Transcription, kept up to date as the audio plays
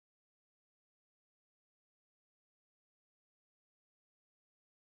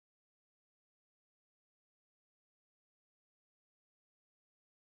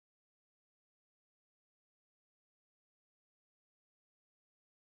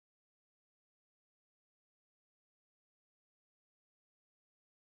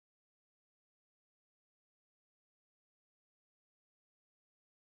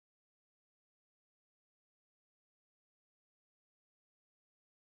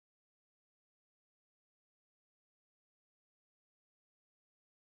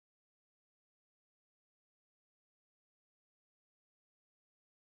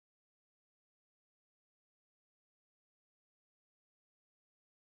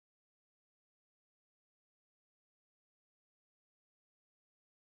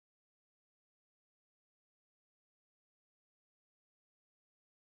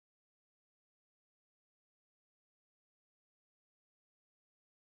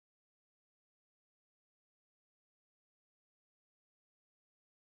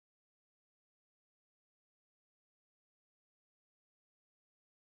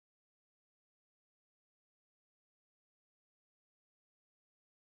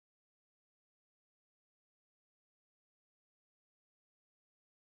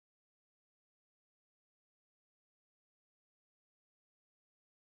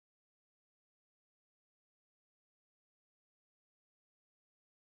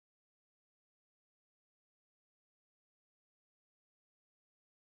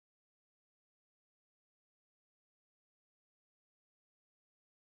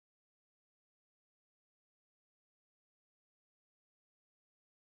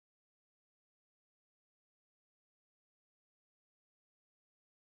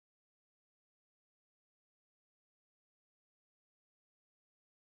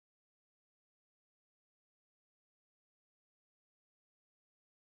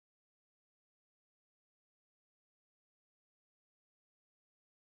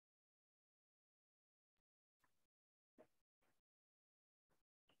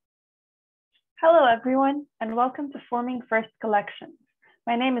Hello, everyone, and welcome to Forming First Collections.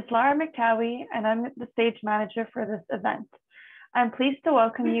 My name is Lara McCawie, and I'm the stage manager for this event. I'm pleased to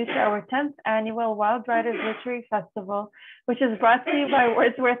welcome you to our 10th annual Wild Riders Literary Festival, which is brought to you by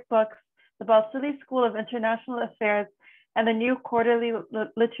Wordsworth Books, the Balsillie School of International Affairs, and the new quarterly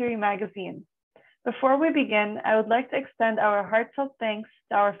literary magazine. Before we begin, I would like to extend our heartfelt thanks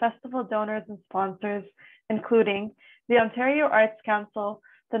to our festival donors and sponsors, including the Ontario Arts Council,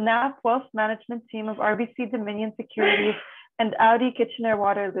 the NAF Wealth Management Team of RBC Dominion Securities, and Audi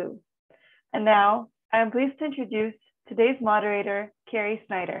Kitchener-Waterloo. And now, I am pleased to introduce today's moderator, Carrie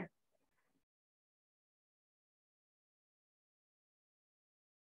Snyder.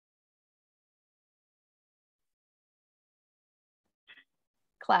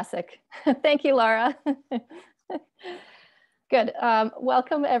 Classic. Thank you, Laura. Good.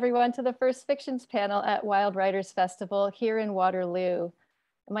 Welcome, everyone, to the First Fictions panel at Wild Riders Festival here in Waterloo.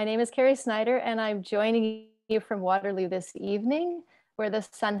 My name is Carrie Snyder, and I'm joining you from Waterloo this evening, where the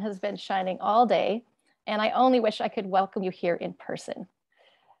sun has been shining all day, and I only wish I could welcome you here in person.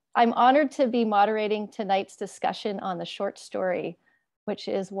 I'm honored to be moderating tonight's discussion on the short story, which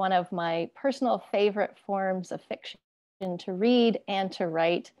is one of my personal favorite forms of fiction to read and to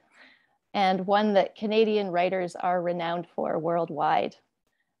write, and one that Canadian writers are renowned for worldwide.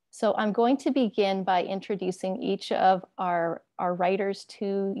 So I'm going to begin by introducing each of our writers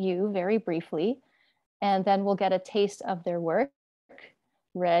to you very briefly, and then we'll get a taste of their work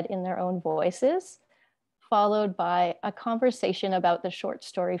read in their own voices, followed by a conversation about the short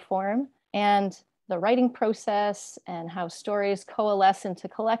story form and the writing process and how stories coalesce into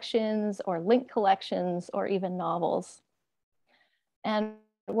collections or link collections or even novels. And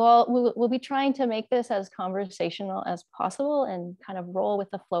we'll be trying to make this as conversational as possible and kind of roll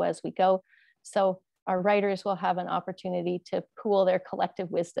with the flow as we go. So our writers will have an opportunity to pool their collective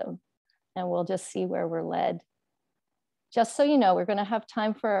wisdom, and we'll just see where we're led. Just so you know, we're going to have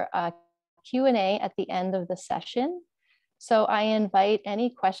time for a Q&A at the end of the session. So I invite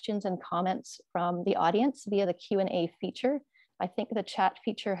any questions and comments from the audience via the Q&A feature. I think the chat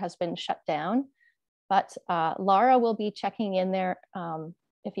feature has been shut down, but Laura will be checking in there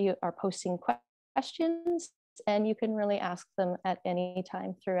if you are posting questions, and you can really ask them at any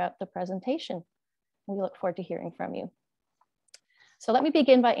time throughout the presentation. We look forward to hearing from you. So let me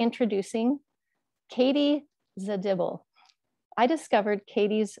begin by introducing Katie Zdybel. I discovered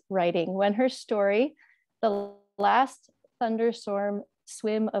Katie's writing when her story, The Last Thunderstorm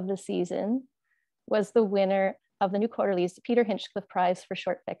Swim of the Season, was the winner of the New Quarterly's Peter Hinchcliffe Prize for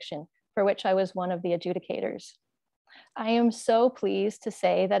Short Fiction, for which I was one of the adjudicators. I am so pleased to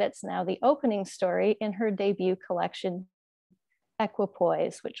say that it's now the opening story in her debut collection,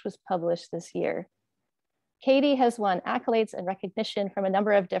 Equipoise, which was published this year. Katie has won accolades and recognition from a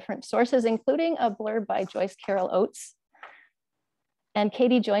number of different sources, including a blurb by Joyce Carol Oates. And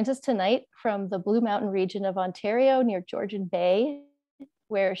Katie joins us tonight from the Blue Mountain region of Ontario near Georgian Bay,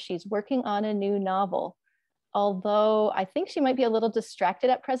 where she's working on a new novel. Although I think she might be a little distracted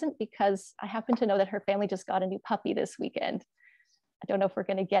at present because I happen to know that her family just got a new puppy this weekend. I don't know if we're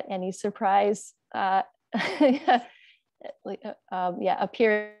going to get any surprise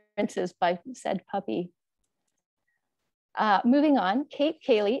appearances by said puppy. Moving on,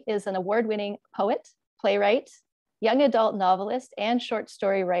 Cayley is an award-winning poet, playwright, young adult novelist, and short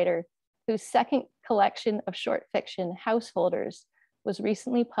story writer whose second collection of short fiction, Householders, was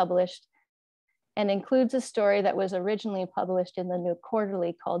recently published and includes a story that was originally published in the New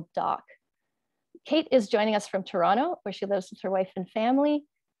Quarterly called Doc. Kate is joining us from Toronto, where she lives with her wife and family,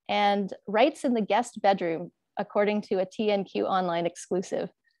 and writes in the guest bedroom, according to a TNQ Online exclusive.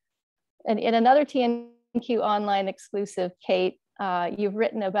 And in another TNQ Online exclusive, Kate, you've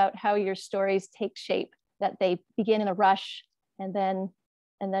written about how your stories take shape, that they begin in a rush and then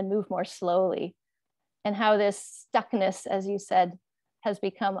move more slowly, and how this stuckness, as you said, has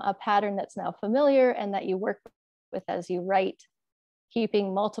become a pattern that's now familiar and that you work with as you write,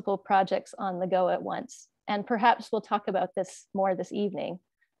 keeping multiple projects on the go at once. And perhaps we'll talk about this more this evening,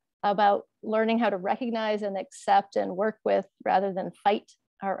 about learning how to recognize and accept and work with rather than fight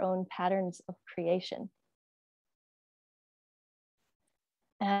our own patterns of creation.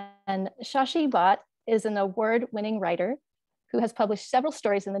 And Shashi Bhat is an award-winning writer who has published several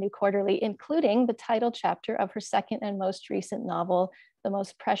stories in the New Quarterly, including the title chapter of her second and most recent novel, The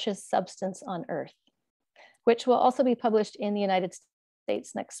Most Precious Substance on Earth, which will also be published in the United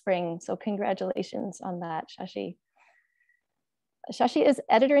States next spring. So congratulations on that, Shashi. Shashi is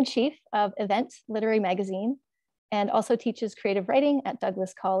editor-in-chief of Event Literary Magazine and also teaches creative writing at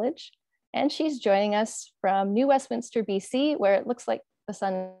Douglas College. And she's joining us from New Westminster, BC, where it looks like the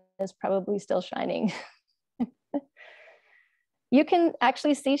sun is probably still shining. You can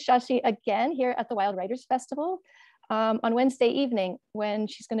actually see Shashi again here at the Wild Writers Festival on Wednesday evening when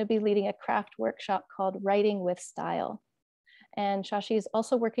she's going to be leading a craft workshop called Writing with Style. And Shashi is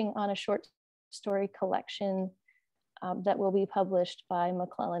also working on a short story collection that will be published by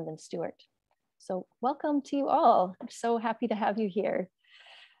McClelland Stewart. So welcome to you all. I'm so happy to have you here.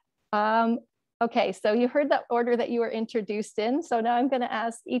 Okay, so you heard that order that you were introduced in. So now I'm going to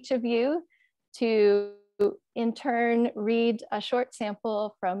ask each of you to in turn read a short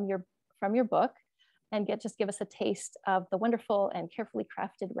sample from your book and just give us a taste of the wonderful and carefully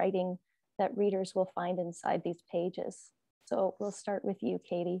crafted writing that readers will find inside these pages. So we'll start with you,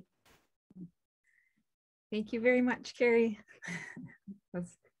 Katie. Thank you very much, Carrie. It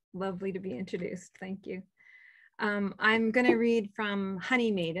was lovely to be introduced. Thank you. I'm going to read from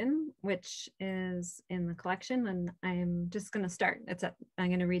Honey Maiden, which is in the collection, and I'm just going to start. I'm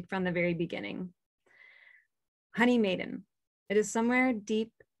going to read from the very beginning. Honey Maiden. It is somewhere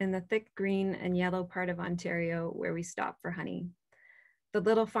deep in the thick green and yellow part of Ontario where we stop for honey. The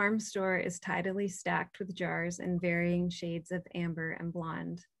little farm store is tidily stacked with jars in varying shades of amber and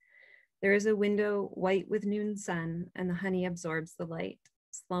blonde. There is a window white with noon sun, and the honey absorbs the light,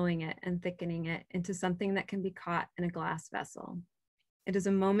 slowing it and thickening it into something that can be caught in a glass vessel. It is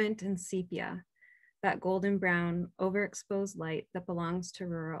a moment in sepia, that golden brown, overexposed light that belongs to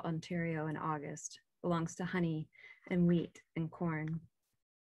rural Ontario in August, belongs to honey and wheat and corn.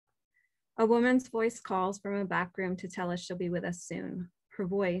 A woman's voice calls from a back room to tell us she'll be with us soon. Her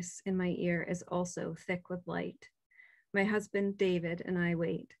voice in my ear is also thick with light. My husband, David, and I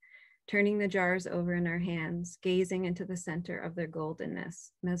wait, turning the jars over in our hands, gazing into the center of their goldenness,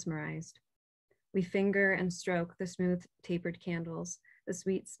 mesmerized. We finger and stroke the smooth tapered candles, the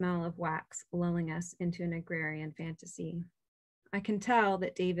sweet smell of wax lulling us into an agrarian fantasy. I can tell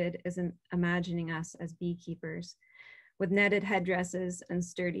that David isn't imagining us as beekeepers, with netted headdresses and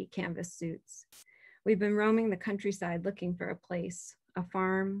sturdy canvas suits. We've been roaming the countryside looking for a place, a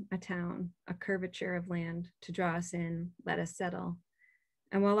farm, a town, a curvature of land to draw us in, let us settle.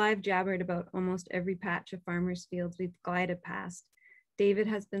 And while I've jabbered about almost every patch of farmers' fields we've glided past, David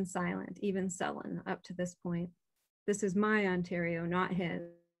has been silent, even sullen, up to this point. This is my Ontario, not his.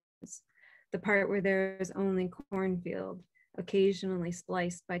 The part where there is only cornfield, occasionally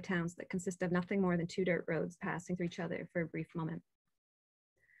spliced by towns that consist of nothing more than two dirt roads passing through each other for a brief moment.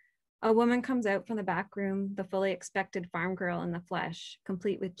 A woman comes out from the back room, the fully expected farm girl in the flesh,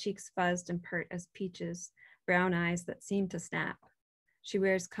 complete with cheeks fuzzed and pert as peaches, brown eyes that seem to snap. She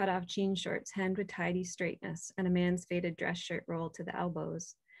wears cut-off jean shorts hemmed with tidy straightness and a man's faded dress shirt rolled to the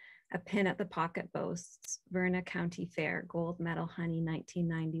elbows. A pin at the pocket boasts, Verna County Fair, gold medal honey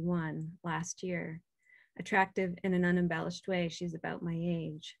 1991, last year. Attractive in an unembellished way, she's about my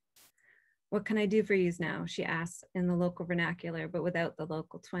age. What can I do for yous now? She asks in the local vernacular, but without the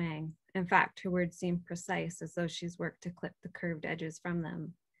local twang. In fact, her words seem precise, as though she's worked to clip the curved edges from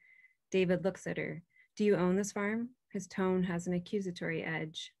them. David looks at her. Do you own this farm? His tone has an accusatory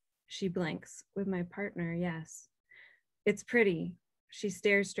edge. She blinks. With my partner, yes. It's pretty. She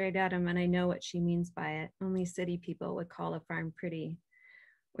stares straight at him, and I know what she means by it. Only city people would call a farm pretty.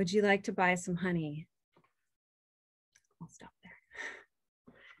 Would you like to buy some honey? I'll stop there.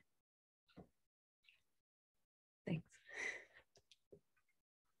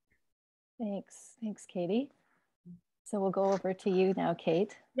 Thanks. Thanks, Katie. So we'll go over to you now,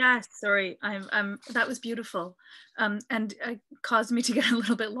 Kate. Yes, sorry, that was beautiful, and it caused me to get a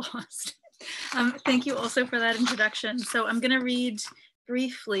little bit lost. Thank you also for that introduction. So I'm going to read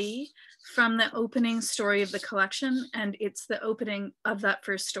briefly from the opening story of the collection, and it's the opening of that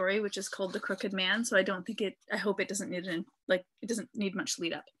first story, which is called The Crooked Man. So I hope it doesn't need much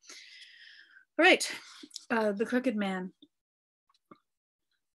lead up. All right, The Crooked Man.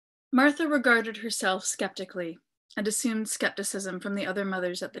 Martha regarded herself skeptically and assumed skepticism from the other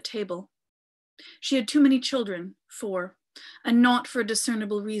mothers at the table. She had too many children, 4, and not for a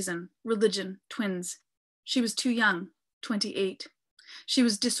discernible reason, religion, twins. She was too young, 28. She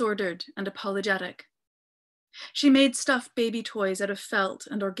was disordered and apologetic. She made stuffed baby toys out of felt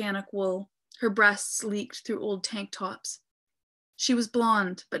and organic wool. Her breasts leaked through old tank tops. She was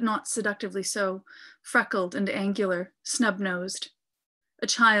blonde, but not seductively so, freckled and angular, snub-nosed. A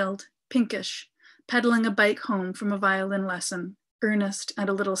child, pinkish, pedaling a bike home from a violin lesson, earnest and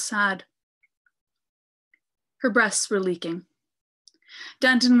a little sad. Her breasts were leaking.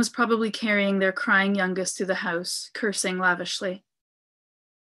 Danton was probably carrying their crying youngest through the house, cursing lavishly.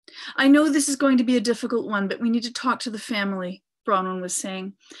 I know this is going to be a difficult one, but we need to talk to the family, Bronwyn was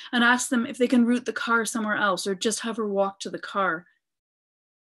saying, and ask them if they can route the car somewhere else or just have her walk to the car.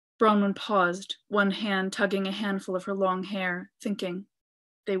 Bronwyn paused, one hand tugging a handful of her long hair, thinking.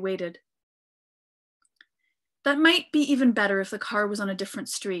 They waited. That might be even better if the car was on a different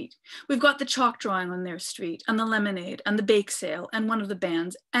street. We've got the chalk drawing on their street, and the lemonade, and the bake sale, and one of the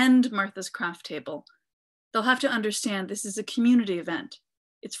bands, and Martha's craft table. They'll have to understand this is a community event.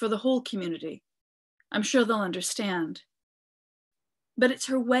 It's for the whole community. I'm sure they'll understand. But it's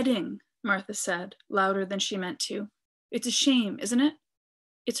her wedding, Martha said, louder than she meant to. It's a shame, isn't it?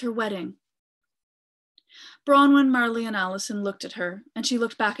 It's her wedding. Bronwyn, Marley, and Allison looked at her, and she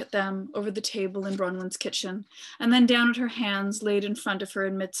looked back at them over the table in Bronwyn's kitchen, and then down at her hands laid in front of her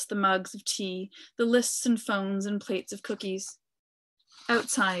amidst the mugs of tea, the lists and phones and plates of cookies.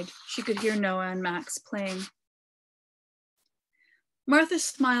 Outside, she could hear Noah and Max playing. Martha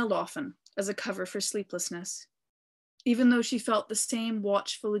smiled often as a cover for sleeplessness. Even though she felt the same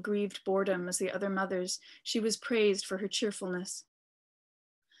watchful, aggrieved boredom as the other mothers, she was praised for her cheerfulness.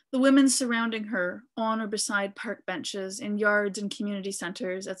 The women surrounding her, on or beside park benches, in yards and community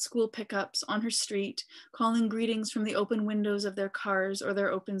centers, at school pickups, on her street, calling greetings from the open windows of their cars or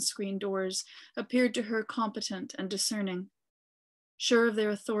their open screen doors, appeared to her competent and discerning, sure of their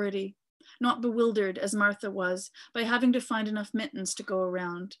authority, not bewildered as Martha was by having to find enough mittens to go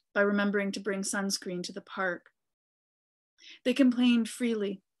around, by remembering to bring sunscreen to the park. They complained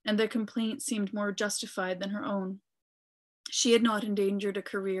freely, and their complaint seemed more justified than her own. She had not endangered a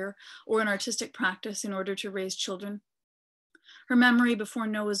career or an artistic practice in order to raise children. Her memory before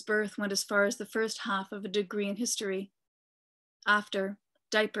Noah's birth went as far as the first half of a degree in history. After,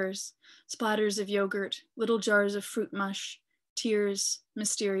 diapers, splatters of yogurt, little jars of fruit mush, tears,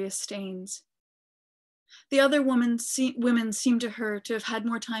 mysterious stains. The other women seemed to her to have had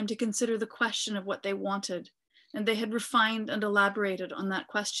more time to consider the question of what they wanted, and they had refined and elaborated on that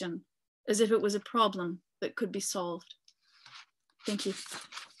question, as if it was a problem that could be solved. Thank you.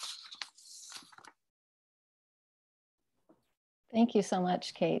 Thank you so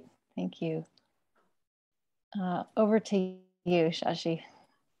much, Kate. Thank you. Over to you, Shashi.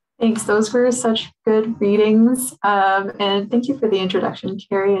 Thanks. Those were such good readings. And thank you for the introduction,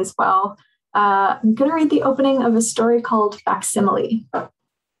 Carrie, as well. I'm going to read the opening of a story called Facsimile.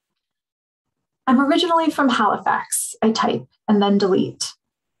 I'm originally from Halifax. I type and then delete.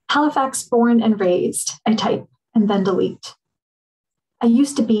 Halifax born and raised. I type and then delete. I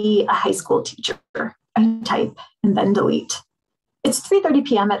used to be a high school teacher. I type and then delete. It's 3:30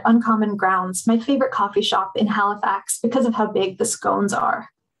 p.m. at Uncommon Grounds, my favorite coffee shop in Halifax because of how big the scones are.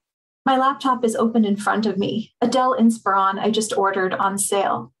 My laptop is open in front of me, a Dell Inspiron I just ordered on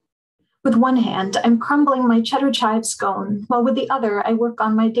sale. With one hand, I'm crumbling my cheddar chive scone, while with the other, I work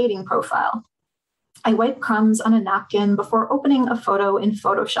on my dating profile. I wipe crumbs on a napkin before opening a photo in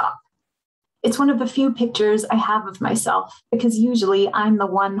Photoshop. It's one of the few pictures I have of myself, because usually I'm the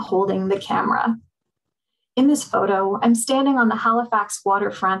one holding the camera. In this photo, I'm standing on the Halifax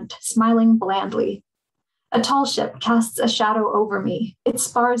waterfront, smiling blandly. A tall ship casts a shadow over me, its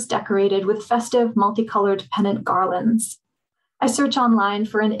spars decorated with festive, multicolored pennant garlands. I search online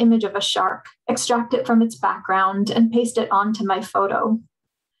for an image of a shark, extract it from its background, and paste it onto my photo.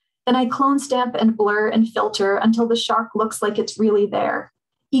 Then I clone stamp and blur and filter until the shark looks like it's really there,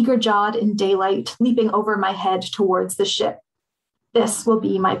 eager-jawed in daylight, leaping over my head towards the ship. This will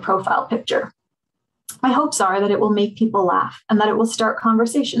be my profile picture. My hopes are that it will make people laugh and that it will start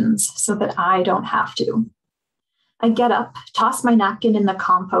conversations so that I don't have to. I get up, toss my napkin in the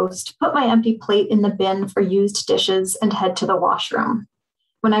compost, put my empty plate in the bin for used dishes, and head to the washroom.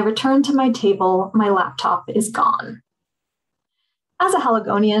 When I return to my table, my laptop is gone. As a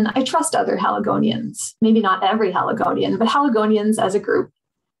Haligonian, I trust other Haligonians. Maybe not every Haligonian, but Haligonians as a group.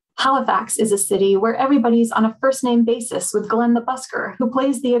 Halifax is a city where everybody's on a first-name basis with Glenn the busker, who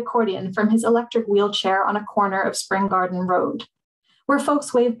plays the accordion from his electric wheelchair on a corner of Spring Garden Road. Where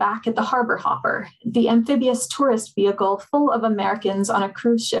folks wave back at the Harbor Hopper, the amphibious tourist vehicle full of Americans on a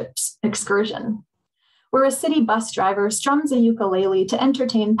cruise ship's excursion. Where a city bus driver strums a ukulele to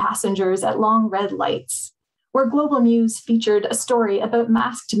entertain passengers at long red lights. Where Global News featured a story about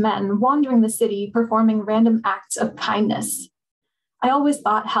masked men wandering the city performing random acts of kindness. I always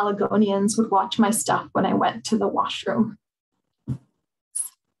thought Haligonians would watch my stuff when I went to the washroom.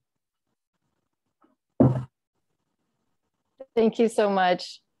 Thank you so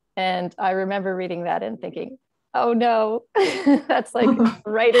much. And I remember reading that and thinking, oh no, that's like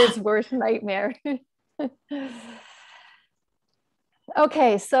writer's worst nightmare.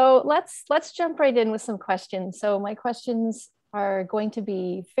 Okay, so let's jump right in with some questions. So my questions are going to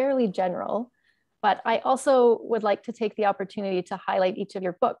be fairly general, but I also would like to take the opportunity to highlight each of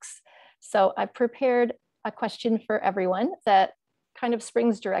your books. So I prepared a question for everyone that kind of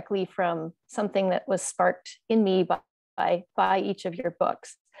springs directly from something that was sparked in me by each of your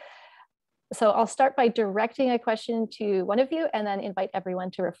books. So I'll start by directing a question to one of you and then invite everyone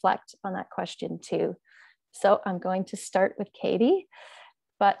to reflect on that question too. So I'm going to start with Katie,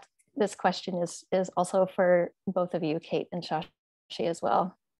 but this question is also for both of you, Kate and Shashi as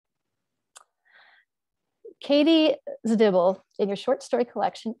well. Katie Zdybel, in your short story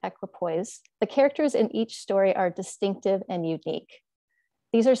collection, Equipoise, the characters in each story are distinctive and unique.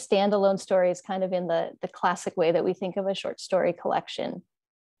 These are standalone stories, kind of in the classic way that we think of a short story collection,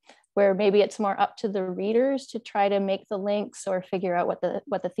 where maybe it's more up to the readers to try to make the links or figure out what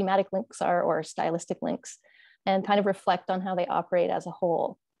the thematic links are or stylistic links, and kind of reflect on how they operate as a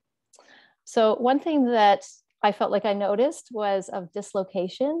whole. So one thing that I felt like I noticed was of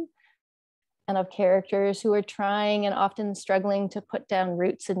dislocation and of characters who are trying and often struggling to put down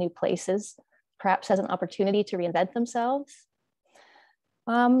roots in new places, perhaps as an opportunity to reinvent themselves.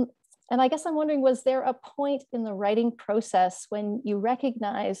 And I guess I'm wondering, was there a point in the writing process when you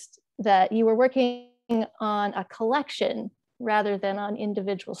recognized that you were working on a collection rather than on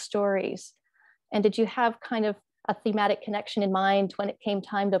individual stories? And did you have kind of a thematic connection in mind when it came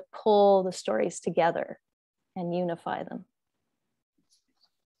time to pull the stories together and unify them?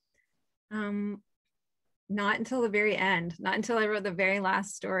 Not until the very end, not until I wrote the very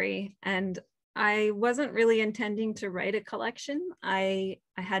last story. And I wasn't really intending to write a collection. I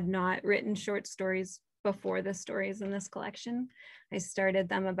had not written short stories before the stories in this collection. I started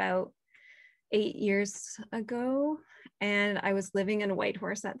them about 8 years ago, and I was living in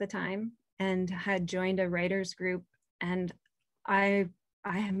Whitehorse at the time and had joined a writers group. And I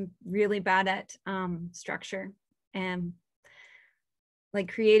am really bad at structure and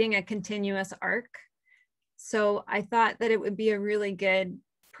like creating a continuous arc. So I thought that it would be a really good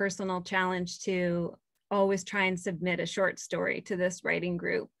personal challenge to always try and submit a short story to this writing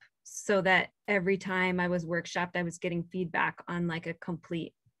group, so that every time I was workshopped, I was getting feedback on like a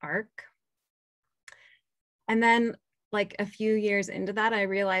complete arc. And then like a few years into that, I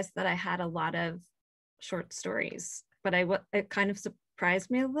realized that I had a lot of short stories, but it kind of surprised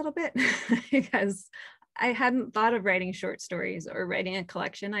me a little bit because I hadn't thought of writing short stories or writing a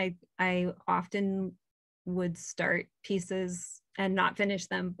collection. I often would start pieces and not finish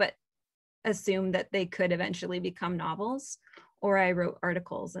them, but assume that they could eventually become novels, or I wrote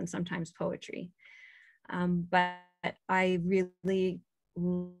articles and sometimes poetry. But I really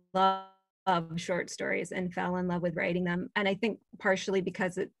love short stories and fell in love with writing them. And I think partially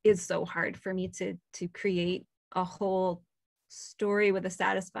because it is so hard for me to create a whole story with a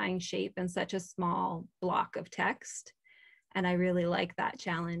satisfying shape in such a small block of text. And I really like that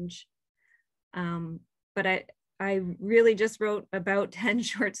challenge. But I really just wrote about 10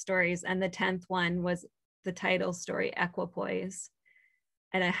 short stories, and the 10th one was the title story, Equipoise.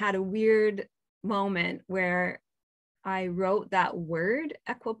 And I had a weird moment where I wrote that word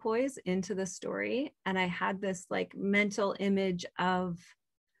equipoise into the story, and I had this like mental image of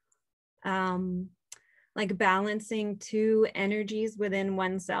like balancing two energies within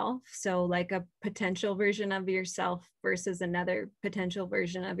oneself. So like a potential version of yourself versus another potential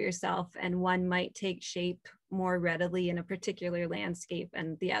version of yourself. And one might take shape more readily in a particular landscape,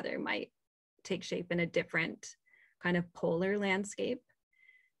 and the other might take shape in a different kind of polar landscape.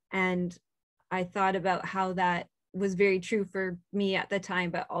 And I thought about how that was very true for me at the time,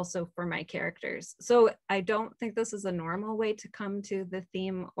 but also for my characters. So I don't think this is a normal way to come to the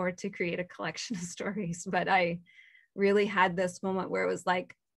theme or to create a collection of stories, but I really had this moment where it was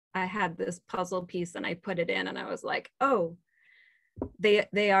like, I had this puzzle piece and I put it in and I was like, oh, they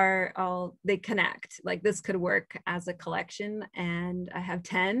connect. Like this could work as a collection, and I have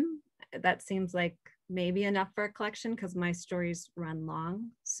 10. That seems like maybe enough for a collection because my stories run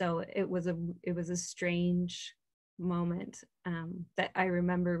long. So it was a strange moment that I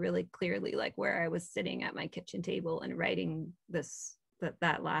remember really clearly, like where I was sitting at my kitchen table and writing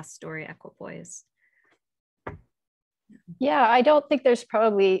that last story, Equipoise. Yeah, I don't think there's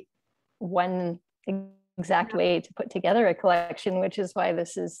probably one exact way to put together a collection, which is why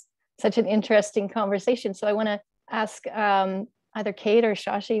this is such an interesting conversation. So I want to ask either Kate or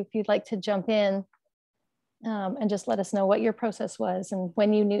Shashi if you'd like to jump in and just let us know what your process was and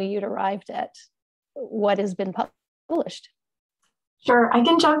when you knew you'd arrived at what has been published. Sure, I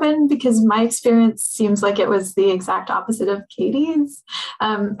can jump in because my experience seems like it was the exact opposite of Katie's.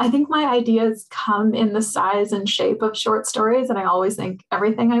 I think my ideas come in the size and shape of short stories, and I always think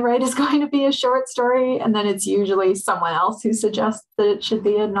everything I write is going to be a short story, and then it's usually someone else who suggests that it should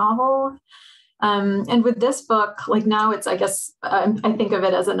be a novel. And with this book, like now it's, I guess, I think of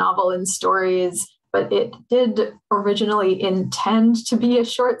it as a novel in stories, but it did originally intend to be a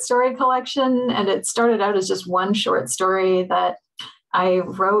short story collection. And it started out as just one short story that I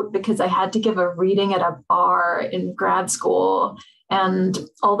wrote because I had to give a reading at a bar in grad school. And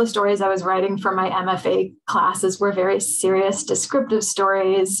all the stories I was writing for my MFA classes were very serious, descriptive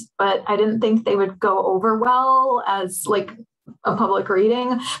stories, but I didn't think they would go over well as like a public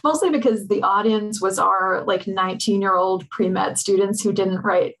reading, mostly because the audience was our like 19-year-old pre-med students who didn't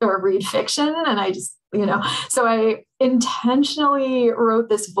write or read fiction. And I just, so I intentionally wrote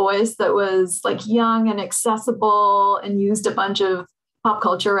this voice that was like young and accessible and used a bunch of pop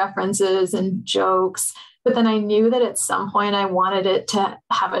culture references and jokes. But then I knew that at some point I wanted it to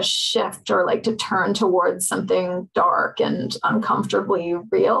have a shift or like to turn towards something dark and uncomfortably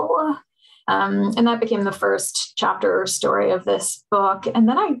real. And that became the first chapter or story of this book. And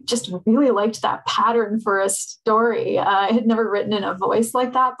then I just really liked that pattern for a story. I had never written in a voice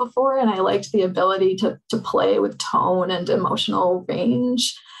like that before, and I liked the ability to play with tone and emotional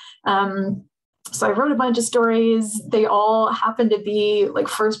range. So I wrote a bunch of stories. They all happen to be like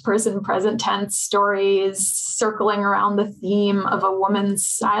first person present tense stories circling around the theme of a woman's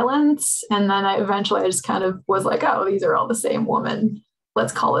silence. And then I just kind of was like, oh, these are all the same woman.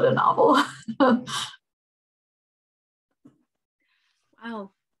 Let's call it a novel.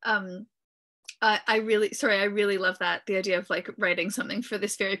 Wow. I really love that. The idea of like writing something for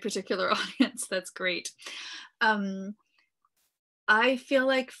this very particular audience. That's great. I feel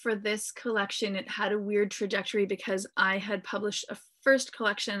like for this collection, it had a weird trajectory because I had published a first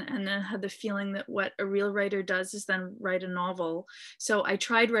collection and then had the feeling that what a real writer does is then write a novel. So I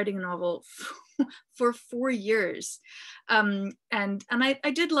tried writing a novel for 4 years. And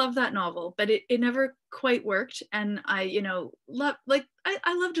I did love that novel, but it never quite worked. And I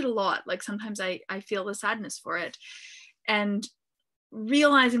loved it a lot. Like sometimes I feel the sadness for it. And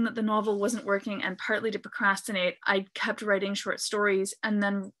realizing that the novel wasn't working and partly to procrastinate, I kept writing short stories and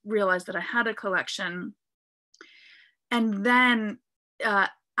then realized that I had a collection. And then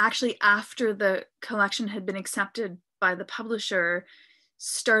actually after the collection had been accepted by the publisher,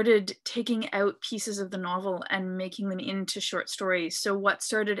 started taking out pieces of the novel and making them into short stories. So what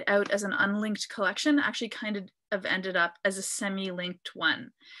started out as an unlinked collection actually kind of ended up as a semi-linked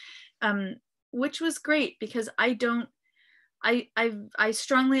one, which was great because I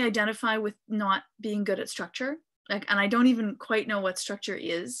strongly identify with not being good at structure, and I don't even quite know what structure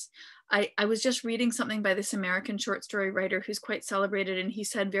is. I was just reading something by this American short story writer who's quite celebrated, and he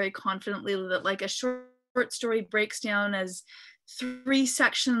said very confidently that like a short story breaks down as 3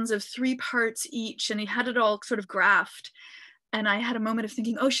 sections of 3 parts each, and he had it all sort of graphed. And I had a moment of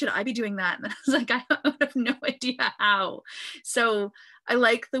thinking, oh, should I be doing that? And I was like, I have no idea how. So I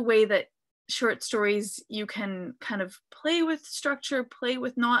like the way that short stories, you can kind of play with structure, play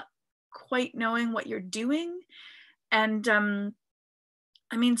with not quite knowing what you're doing. And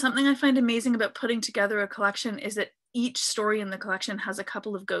I mean, something I find amazing about putting together a collection is that each story in the collection has a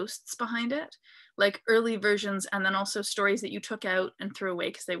couple of ghosts behind it, like early versions, and then also stories that you took out and threw away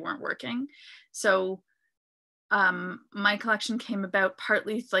because they weren't working. So my collection came about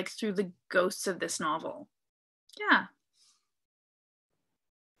partly like through the ghosts of this novel. Yeah.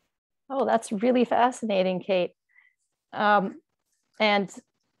 Oh, that's really fascinating, Kate. And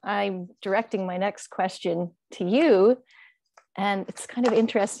I'm directing my next question to you. And it's kind of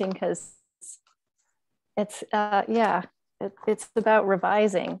interesting because it's, it's about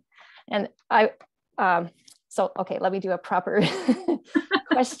revising. And okay, let me do a proper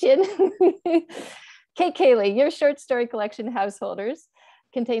question. Kate Cayley, your short story collection, Householders,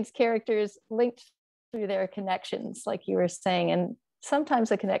 contains characters linked through their connections, like you were saying, and sometimes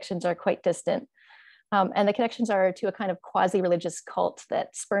the connections are quite distant. And the connections are to a kind of quasi-religious cult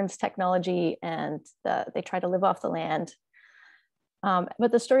that spurns technology and they try to live off the land.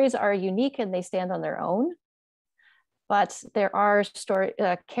 But the stories are unique and they stand on their own. But there are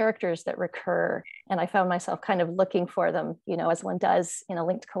characters that recur, and I found myself kind of looking for them, as one does in a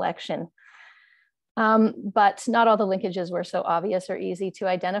linked collection. But not all the linkages were so obvious or easy to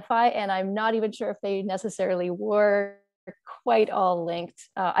identify, and I'm not even sure if they necessarily were quite all linked.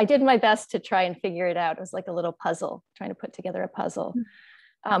 I did my best to try and figure it out. It was like a little puzzle, trying to put together a puzzle.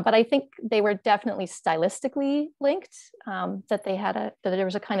 But I think they were definitely stylistically linked, that there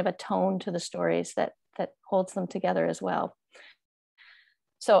was a kind of a tone to the stories that holds them together as well.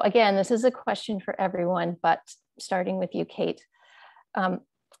 So again, this is a question for everyone, but starting with you, Kate.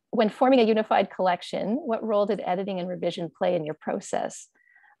 When forming a unified collection, what role did editing and revision play in your process?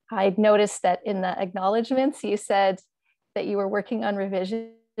 I noticed that in the acknowledgements, you said that you were working on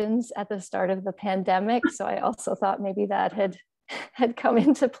revisions at the start of the pandemic. So I also thought maybe that had come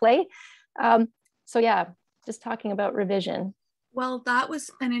into play. So yeah, just talking about revision. Well, that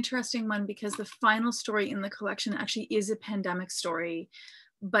was an interesting one because the final story in the collection actually is a pandemic story,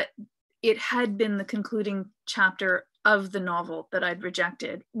 but it had been the concluding chapter of the novel that I'd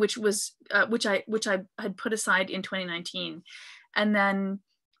rejected, which I had put aside in 2019. And then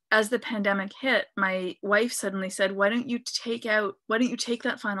as the pandemic hit, my wife suddenly said, why don't you take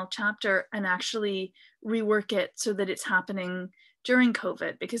that final chapter and actually rework it so that it's happening during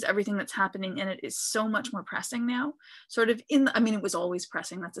COVID, because everything that's happening in it is so much more pressing now. Sort of I mean, it was always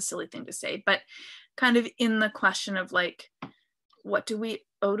pressing, that's a silly thing to say, but kind of in the question of like, what do we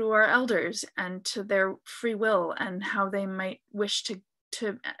owe to our elders and to their free will and how they might wish to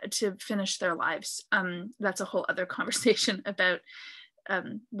finish their lives. That's a whole other conversation about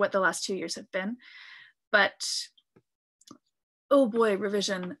what the last 2 years have been. But oh boy,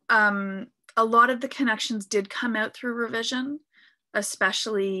 revision. A lot of the connections did come out through revision,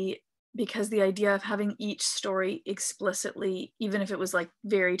 especially because the idea of having each story explicitly, even if it was like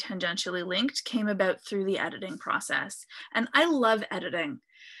very tangentially linked, came about through the editing process. And I love editing.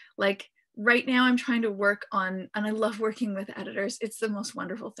 Like right now I'm trying to work on, and I love working with editors. It's the most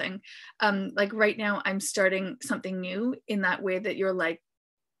wonderful thing. Like right now I'm starting something new in that way that you're like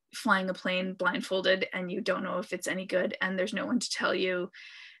flying a plane blindfolded and you don't know if it's any good and there's no one to tell you.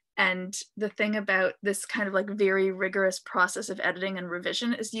 And the thing about this kind of like very rigorous process of editing and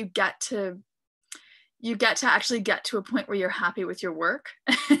revision is you get to actually get to a point where you're happy with your work.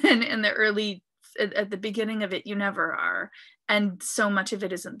 And in at the beginning of it, you never are. And so much of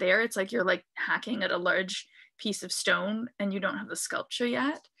it isn't there. It's like you're like hacking at a large piece of stone and you don't have the sculpture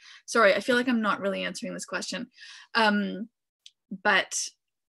yet. Sorry, I feel like I'm not really answering this question. But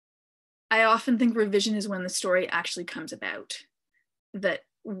I often think revision is when the story actually comes about. That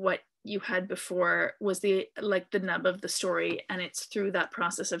what you had before was the nub of the story, and it's through that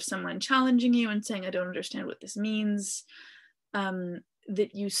process of someone challenging you and saying, I don't understand what this means,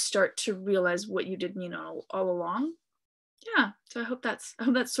 that you start to realize what you did mean all along. Yeah, so I hope that's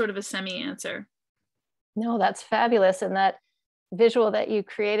sort of a semi-answer. No, that's fabulous. And that visual that you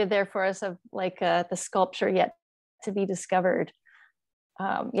created there for us of like the sculpture yet to be discovered.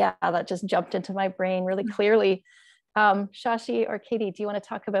 Yeah, that just jumped into my brain really clearly. Shashi or Katie, do you want to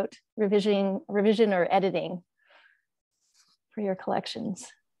talk about revision or editing for your collections?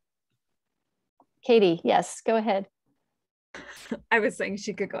 Katie, yes, go ahead. I was saying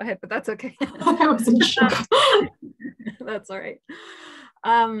she could go ahead, but that's okay. I wasn't sure. That's all right.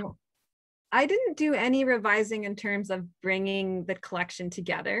 I didn't do any revising in terms of bringing the collection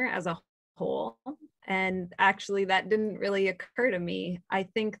together as a whole. And actually, that didn't really occur to me. I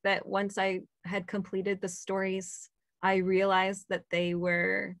think that once I had completed the stories, I realized that they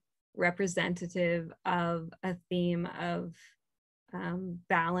were representative of a theme of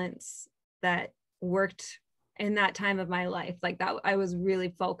balance that worked in that time of my life. Like that, I was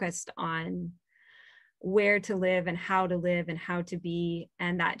really focused on where to live and how to be.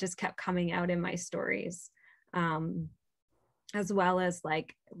 And that just kept coming out in my stories, as well as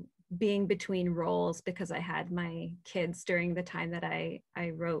like being between roles, because I had my kids during the time that I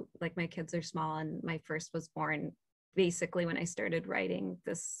wrote. Like my kids are small and my first was born basically when I started writing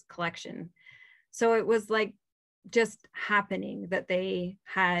this collection. So it was like just happening that they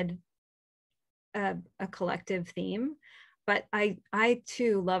had a collective theme. But I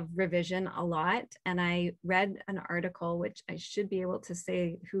too love revision a lot. And I read an article, which I should be able to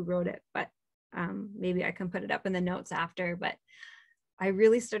say who wrote it, but maybe I can put it up in the notes after. But I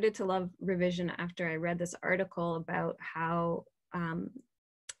really started to love revision after I read this article about how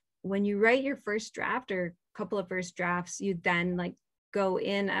when you write your first draft or a couple of first drafts, you then like go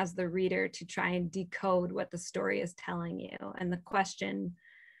in as the reader to try and decode what the story is telling you. And the question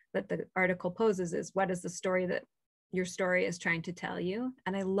that the article poses is, what is the story that your story is trying to tell you?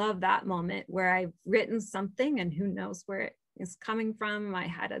 And I love that moment where I've written something and who knows where it is coming from. I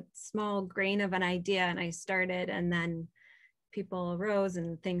had a small grain of an idea and I started, and then people arose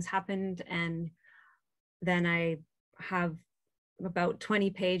and things happened. And then I have about 20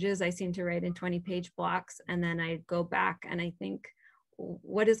 pages. I seem to write in 20-page blocks. And then I go back and I think,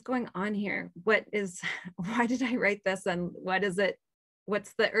 what is going on here? Why did I write this? And what is it?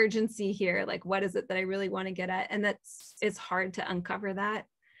 What's the urgency here? Like, what is it that I really want to get at? And it's hard to uncover that,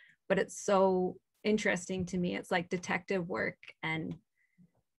 but it's so interesting to me. It's like detective work. And,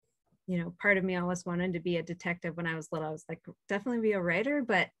 you know, part of me always wanted to be a detective when I was little. I was like, definitely be a writer,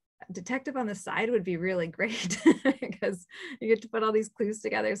 but a detective on the side would be really great because you get to put all these clues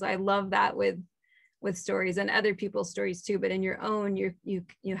together. So I love that with stories and other people's stories too, but in your own,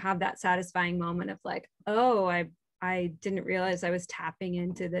 you have that satisfying moment of like, oh, I didn't realize I was tapping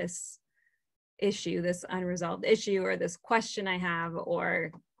into this issue, this unresolved issue, or this question I have,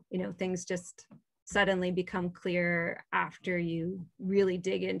 or, things just suddenly become clear after you really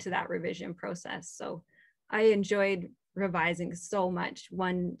dig into that revision process. So I enjoyed revising so much,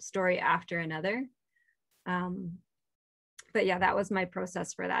 one story after another. But yeah, that was my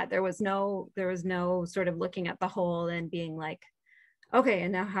process for that. There was no sort of looking at the whole and being like, okay,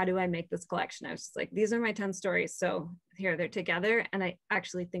 and now how do I make this collection? I was just like, these are my 10 stories. So here they're together. And I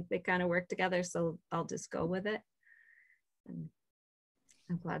actually think they kind of work together. So I'll just go with it. And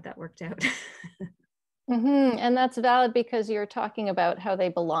I'm glad that worked out. And that's valid because you're talking about how they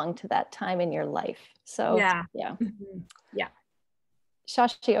belong to that time in your life. So yeah. Yeah.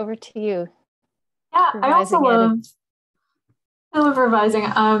 Shashi, over to you. Yeah, I also love revising.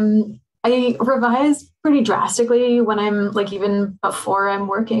 I revise pretty drastically when I'm even before I'm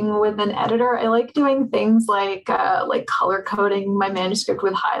working with an editor. I like doing things like color coding my manuscript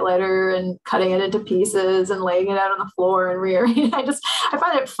with highlighter and cutting it into pieces and laying it out on the floor and rearranging. I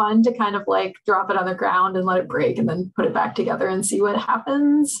find it fun to kind of drop it on the ground and let it break and then put it back together and see what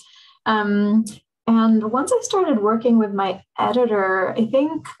happens. And once I started working with my editor, I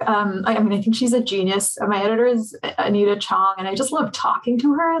think, I think she's a genius. My editor is Anita Chong, and I just love talking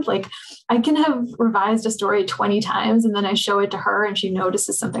to her. I can have revised a story 20 times, and then I show it to her, and she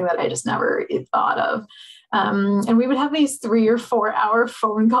notices something that I just never thought of. And we would have these 3 or 4 hour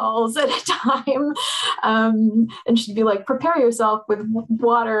phone calls at a time. And she'd be like, prepare yourself with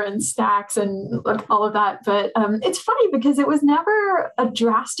water and snacks and all of that. But it's funny because it was never a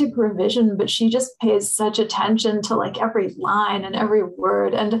drastic revision, but she just pays such attention to every line and every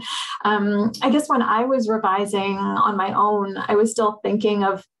word. And I guess when I was revising on my own, I was still thinking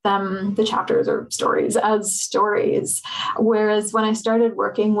of them, the chapters or stories, as stories. Whereas when I started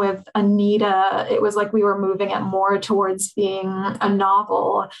working with Anita, it was like we were moving it more towards being a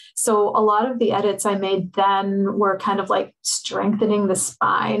novel. So a lot of the edits I made then were kind of strengthening the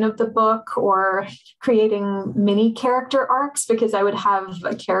spine of the book or creating mini character arcs, because I would have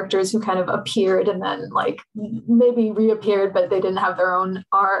characters who kind of appeared and then maybe reappeared, but they didn't have their own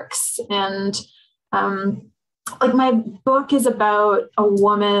arcs. And my book is about a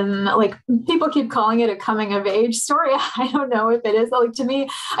woman, people keep calling it a coming of age story. I don't know if it is. To me,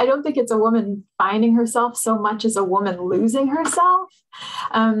 I don't think it's a woman finding herself so much as a woman losing herself.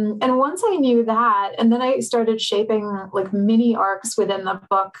 And once I knew that, and then I started shaping mini arcs within the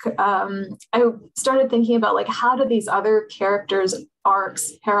book, I started thinking about how do these other characters'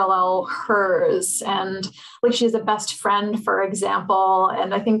 arcs parallel hers? And she has a best friend, for example,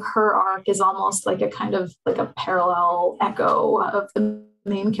 and I think her arc is almost a kind of a parallel echo of the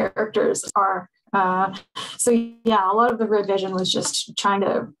main character's arc. So yeah, a lot of the revision was just trying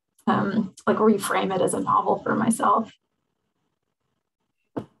to reframe it as a novel for myself.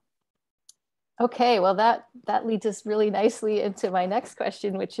 Okay, well, that leads us really nicely into my next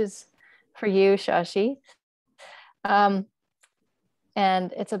question, which is for you, Shashi. And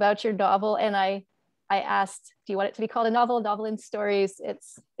it's about your novel. And I asked, do you want it to be called a novel in stories?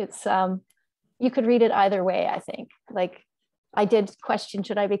 It's you could read it either way, I think. I did question,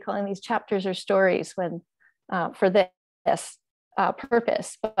 should I be calling these chapters or stories when for this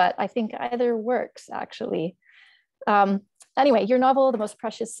purpose? But I think either works, actually. Anyway, your novel, The Most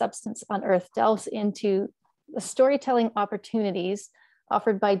Precious Substance on Earth, delves into the storytelling opportunities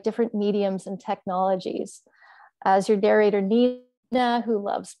offered by different mediums and technologies. As your narrator, Nina, who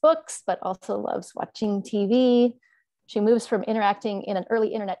loves books, but also loves watching TV, she moves from interacting in an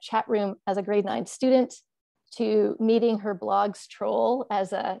early internet chat room as a grade 9 student to meeting her blog's troll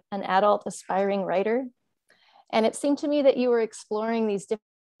as an adult aspiring writer. And it seemed to me that you were exploring these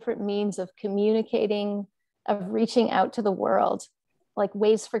different means of communicating, of reaching out to the world,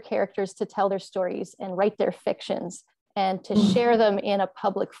 ways for characters to tell their stories and write their fictions and to share them in a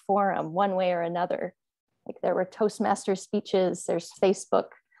public forum one way or another. There were Toastmaster speeches, there's Facebook,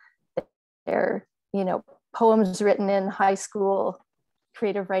 there are, poems written in high school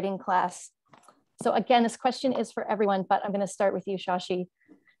creative writing class. So again, this question is for everyone, but I'm going to start with you, Shashi.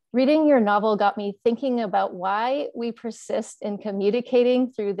 Reading your novel got me thinking about why we persist in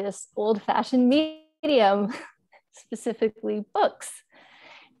communicating through this old-fashioned medium, specifically books.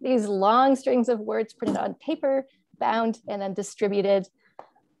 These long strings of words printed on paper, bound, and then distributed.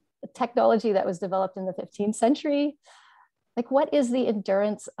 A technology that was developed in the 15th century. What is the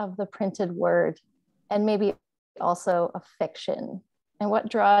endurance of the printed word? And maybe also a fiction? And what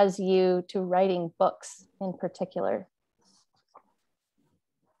draws you to writing books in particular?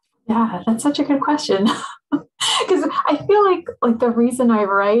 Yeah, that's such a good question. Because I feel like the reason I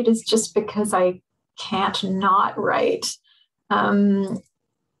write is just because I can't not write. And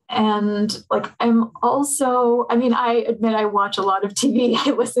And like, I'm also, I mean, I admit I watch a lot of TV,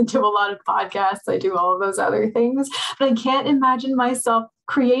 I listen to a lot of podcasts, I do all of those other things, but I can't imagine myself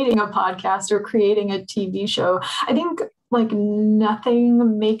creating a podcast or creating a TV show. I think like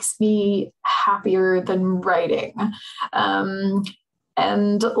nothing makes me happier than writing.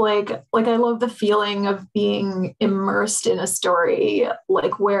 And like I love the feeling of being immersed in a story,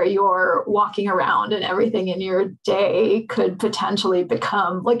 like where you're walking around and everything in your day could potentially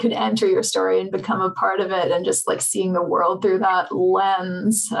become like, could enter your story and become a part of it, and just like seeing the world through that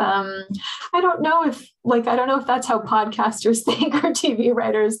lens. I don't know if that's how podcasters think or TV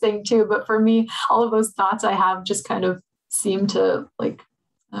writers think too, but for me, all of those thoughts I have just kind of seem to like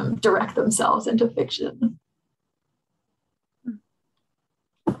direct themselves into fiction.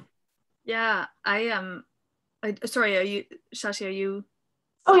 Yeah, sorry, are you, Shashi, are you?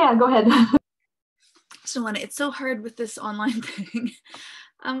 Oh yeah, go ahead. So it's so hard with this online thing.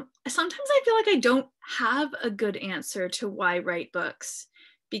 Sometimes I feel like I don't have a good answer to why write books,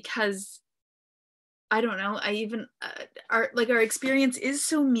 because I don't know, I even, our experience is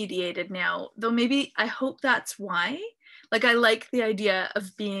so mediated now, though maybe I hope that's why. Like, I like the idea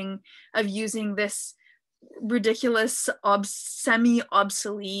of using this ridiculous,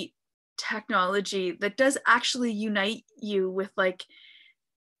 semi-obsolete technology that does actually unite you with, like,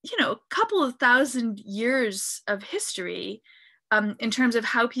 you know, a couple of thousand years of history, in terms of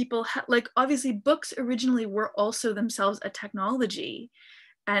how people like, obviously books originally were also themselves a technology,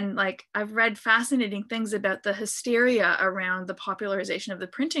 and like I've read fascinating things about the hysteria around the popularization of the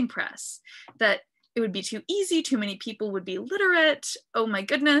printing press, that it would be too easy, too many people would be literate, oh my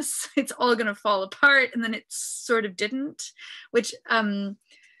goodness, it's all going to fall apart, and then it sort of didn't, which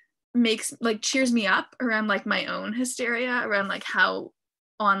makes, like, cheers me up around like my own hysteria around like how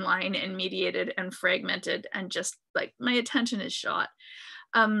online and mediated and fragmented and just like my attention is shot.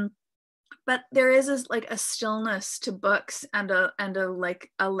 But there is a stillness to books and a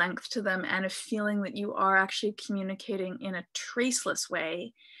like a length to them, and a feeling that you are actually communicating in a traceless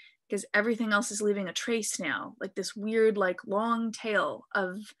way, because everything else is leaving a trace now, like this weird like long tail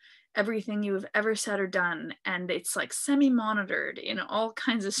of everything you have ever said or done, and it's like semi-monitored in all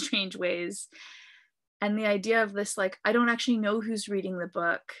kinds of strange ways. And the idea of this, like, I don't actually know who's reading the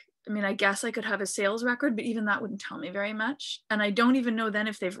book. I mean, I guess I could have a sales record, but even that wouldn't tell me very much. And I don't even know then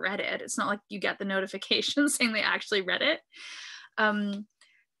if they've read it. It's not like you get the notification saying they actually read it. And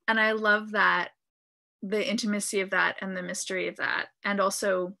I love that, the intimacy of that and the mystery of that. And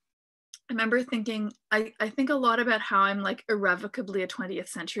also, I remember thinking, I think a lot about how I'm like irrevocably a 20th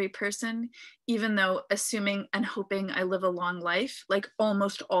century person, even though assuming and hoping I live a long life, like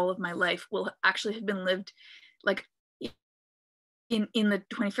almost all of my life will actually have been lived like in the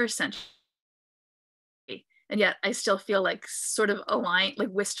 21st century. And yet I still feel like sort of aligned, like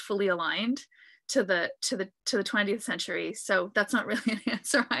wistfully aligned to the 20th century. So that's not really an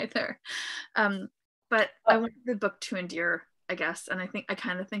answer either. But I want the book to endure, I guess. And I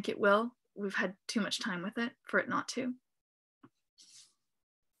kind of think it will. We've had too much time with it for it not to.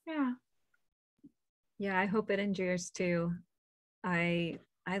 Yeah, I hope it endures too. I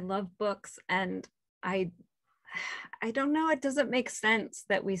love books, and I don't know, it doesn't make sense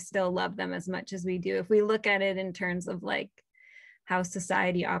that we still love them as much as we do. If we look at it in terms of like how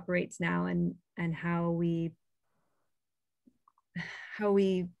society operates now, and how we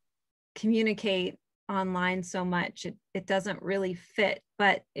communicate online so much, it doesn't really fit,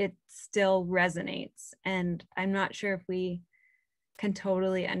 but it still resonates. And I'm not sure if we can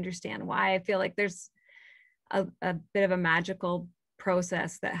totally understand why. I feel like there's a bit of a magical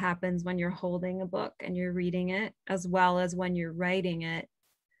process that happens when you're holding a book and you're reading it, as well as when you're writing it.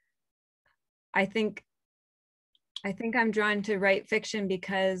 I think I'm drawn to write fiction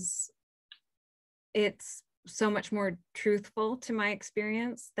because it's so much more truthful to my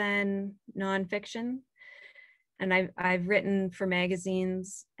experience than nonfiction. And I've written for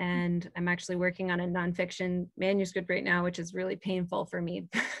magazines, and I'm actually working on a nonfiction manuscript right now, which is really painful for me.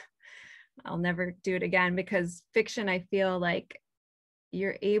 I'll never do it again, because fiction, I feel like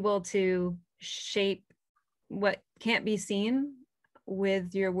you're able to shape what can't be seen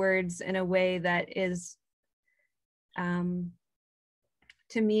with your words in a way that is, to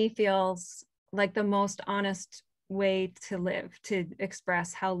me, feels like the most honest way to live, to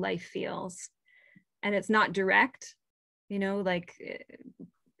express how life feels. And it's not direct, you know, like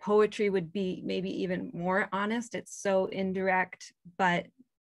poetry would be maybe even more honest. It's so indirect, but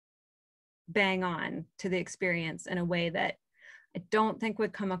bang on to the experience in a way that I don't think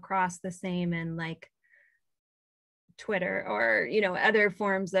would come across the same in like Twitter or, you know, other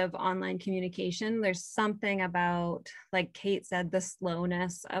forms of online communication, there's something about, like Kate said, the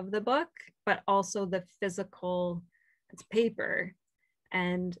slowness of the book, but also the physical, it's paper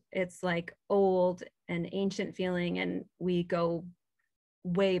and it's like old and ancient feeling. And we go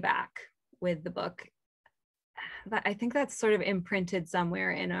way back with the book. I think that's sort of imprinted somewhere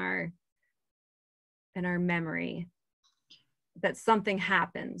in our memory, that something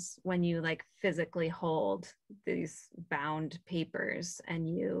happens when you like physically hold these bound papers and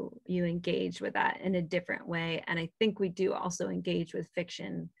you engage with that in a different way. And I think we do also engage with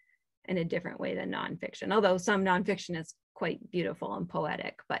fiction in a different way than nonfiction, although some nonfiction is quite beautiful and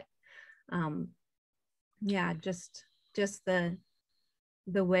poetic. But yeah, just the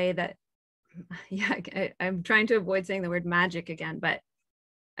way that, yeah, I'm trying to avoid saying the word magic again, but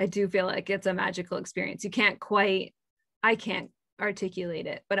I do feel like it's a magical experience. I can't articulate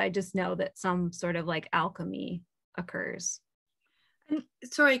it, but I just know that some sort of like alchemy occurs. And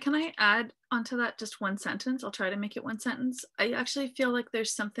sorry, can I add onto that just one sentence? I'll try to make it one sentence. I actually feel like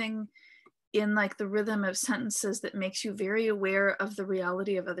there's something in like the rhythm of sentences that makes you very aware of the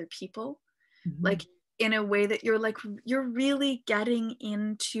reality of other people. Mm-hmm. Like in a way that you're really getting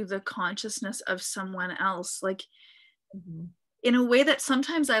into the consciousness of someone else. Like, mm-hmm. in a way that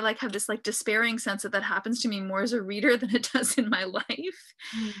sometimes I like have this like despairing sense that happens to me more as a reader than it does in my life.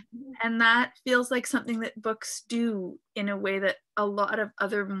 Mm-hmm. And that feels like something that books do in a way that a lot of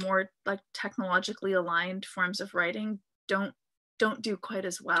other more like technologically aligned forms of writing don't do quite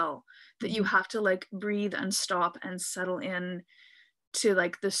as well. That mm-hmm. you have to like breathe and stop and settle in to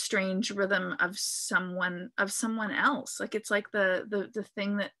like the strange rhythm of someone else. Like it's like the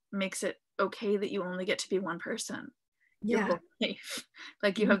thing that makes it okay that you only get to be one person. Your whole life.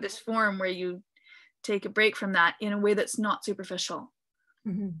 Like you have this form where you take a break from that in a way that's not superficial.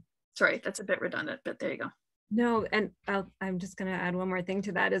 Mm-hmm. Sorry, that's a bit redundant, but there you go. No, and I'm just going to add one more thing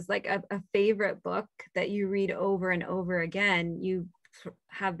to that, is like a favorite book that you read over and over again. You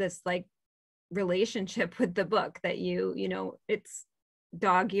have this like relationship with the book that you know, it's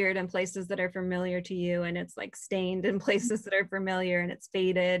dog-eared in places that are familiar to you, and it's like stained in places that are familiar, and it's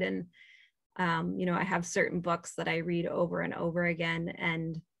faded. And you know, I have certain books that I read over and over again,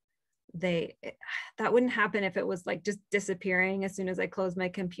 and that wouldn't happen if it was like just disappearing as soon as I close my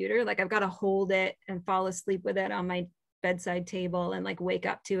computer. Like I've got to hold it and fall asleep with it on my bedside table and like wake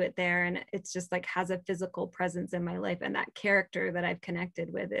up to it there, and it's just like has a physical presence in my life. And that character that I've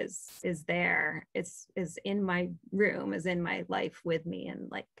connected with is there, is in my room, is in my life with me.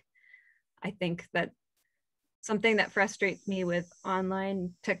 And like I think that something that frustrates me with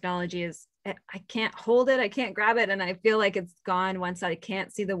online technology is I can't hold it, I can't grab it, and I feel like it's gone once I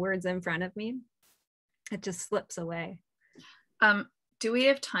can't see the words in front of me. It just slips away. Do we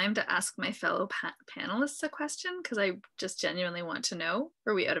have time to ask my fellow panelists a question? Because I just genuinely want to know.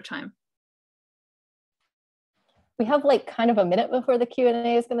 Or are we out of time? We have like kind of a minute before the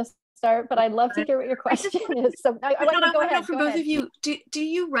Q&A is going to start, but I'd love to hear what your question is. So I want to go ahead. For both of you, do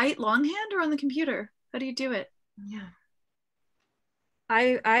you write longhand or on the computer? How do you do it? Yeah.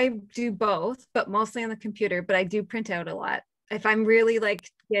 I do both, but mostly on the computer, but I do print out a lot. If I'm really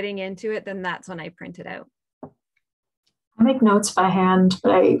like getting into it, then that's when I print it out. I make notes by hand,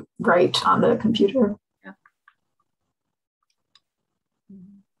 but I write on the computer. Yeah.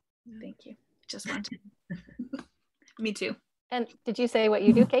 Thank you. Just want to. Me too. And did you say what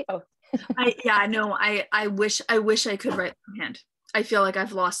you do, Kate? Oh. I wish I could write longhand. I feel like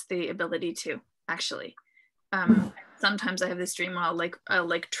I've lost the ability to, actually. Sometimes I have this dream where I'll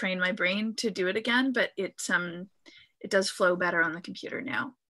like train my brain to do it again, but it does flow better on the computer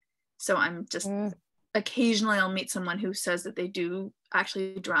now. So I'm just occasionally I'll meet someone who says that they do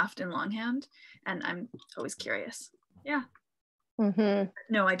actually draft in longhand, and I'm always curious. Yeah. Mm-hmm.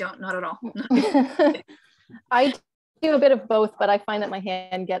 No, I don't. Not at all. I do a bit of both, but I find that my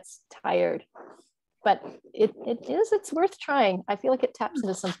hand gets tired. But it's worth trying. I feel like it taps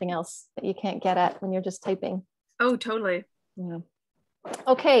into something else that you can't get at when you're just typing. Oh, totally. Yeah.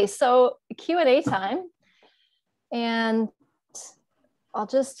 Okay, so Q&A time. And I'll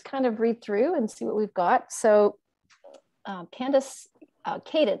just kind of read through and see what we've got. So Cadence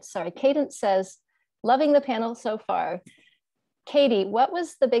says, loving the panel so far. Katie, what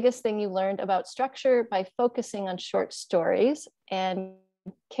was the biggest thing you learned about structure by focusing on short stories? And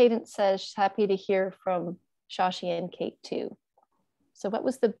Cadence says she's happy to hear from Shashi and Kate too. So what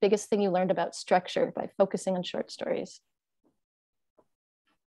was the biggest thing you learned about structure by focusing on short stories?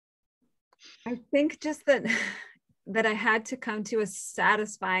 I think just that I had to come to a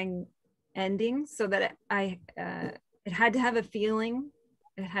satisfying ending, so that it had to have a feeling.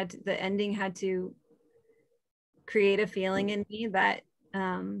 The ending had to create a feeling in me that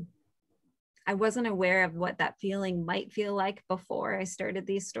I wasn't aware of what that feeling might feel like before I started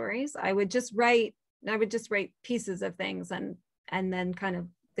these stories. I would just write pieces of things and then kind of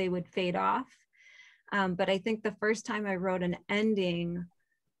they would fade off. But I think the first time I wrote an ending,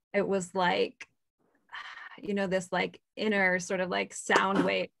 it was like, you know, this like inner sort of like sound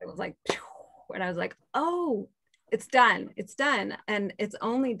wave. It was like, and I was like, oh, it's done. It's done. And it's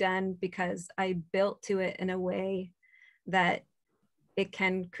only done because I built to it in a way that it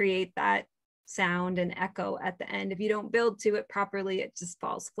can create that sound and echo at the end. If you don't build to it properly, it just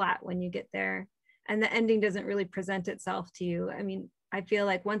falls flat when you get there. And the ending doesn't really present itself to you. I mean, I feel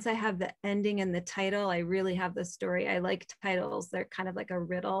like once I have the ending and the title, I really have the story. I like titles. They're kind of like a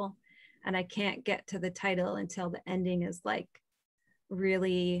riddle. And I can't get to the title until the ending is like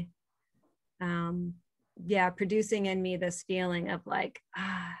really, producing in me this feeling of like,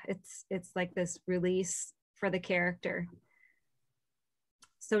 it's like this release for the character.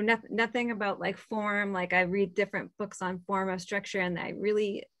 So nothing about like form, like I read different books on form of structure and I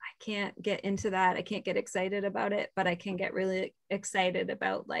can't get into that. I can't get excited about it, but I can get really excited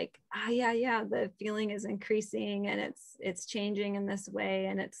about like, the feeling is increasing and it's changing in this way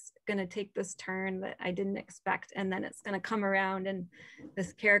and it's gonna take this turn that I didn't expect. And then it's gonna come around and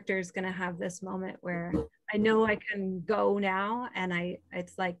this character is gonna have this moment where I know I can go now. And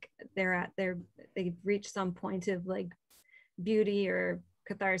it's like they've reached some point of like beauty or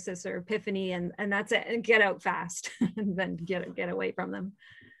catharsis or epiphany and that's it, and get out fast and then get away from them.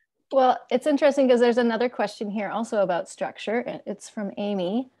 Well, it's interesting because there's another question here also about structure. It's from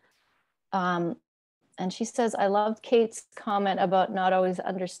Amy. And she says, I loved Kate's comment about not always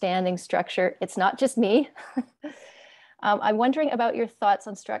understanding structure. It's not just me. I'm wondering about your thoughts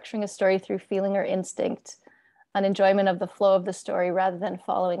on structuring a story through feeling or instinct, an enjoyment of the flow of the story rather than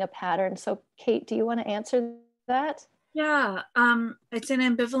following a pattern. So Kate, do you want to answer that? Yeah, it's an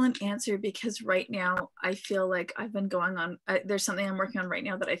ambivalent answer because right now I feel like I've been going on, there's something I'm working on right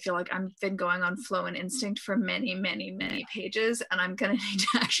now that I feel like I've been going on flow and instinct for many, many, many pages, and I'm gonna need to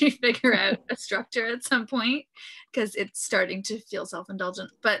actually figure out a structure at some point because it's starting to feel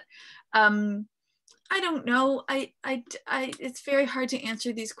self-indulgent. But I don't know, it's very hard to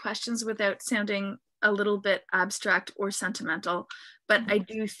answer these questions without sounding a little bit abstract or sentimental, but I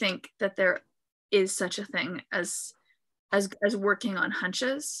do think that there is such a thing as working on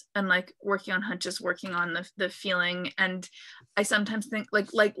hunches and like working on the feeling. And I sometimes think like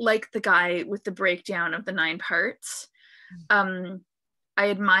the guy with the breakdown of the 9 parts, I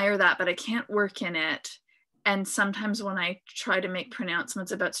admire that, but I can't work in it. And sometimes when I try to make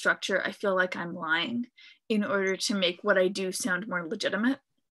pronouncements about structure, I feel like I'm lying in order to make what I do sound more legitimate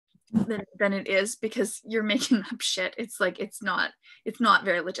than it is, because you're making up shit. It's like it's not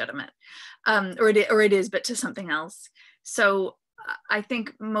very legitimate, or it is, but to something else. So I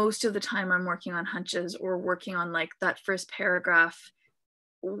think most of the time I'm working on hunches or working on like that first paragraph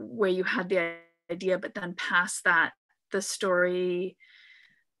where you had the idea, but then past that, the story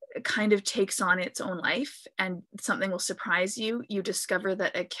kind of takes on its own life and something will surprise you. You discover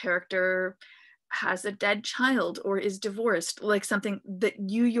that a character has a dead child or is divorced, like something that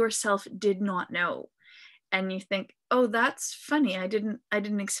you yourself did not know. And you think, oh, that's funny. I didn't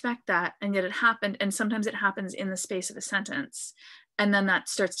expect that. And yet it happened. And sometimes it happens in the space of a sentence. And then that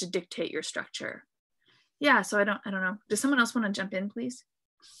starts to dictate your structure. Yeah, so I don't know. Does someone else want to jump in, please?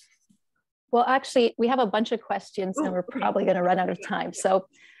 Well, actually, we have a bunch of questions and we're probably going to run out of time. So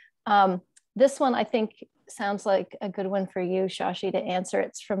this one, I think, sounds like a good one for you, Shashi, to answer.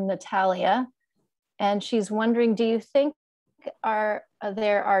 It's from Natalia. And she's wondering, do you think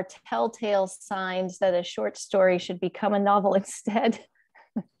there are telltale signs that a short story should become a novel instead?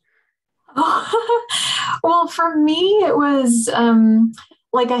 Well, for me, it was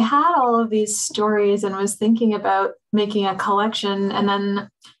like I had all of these stories and was thinking about making a collection, and then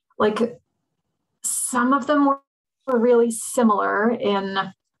like some of them were really similar in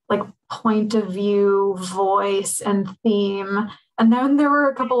like point of view, voice, and theme. And then there were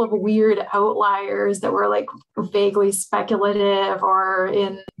a couple of weird outliers that were like vaguely speculative or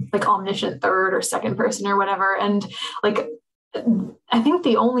in like omniscient third or second person or whatever. And like, I think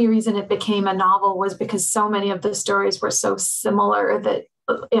the only reason it became a novel was because so many of the stories were so similar that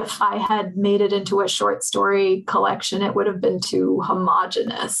if I had made it into a short story collection, it would have been too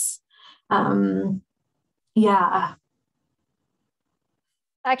homogenous. Yeah.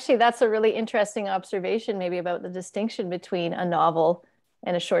 Actually, that's a really interesting observation, maybe about the distinction between a novel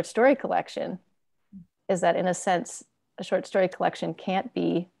and a short story collection, is that in a sense, a short story collection can't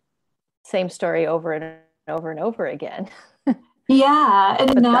be same story over and over and over again. Yeah.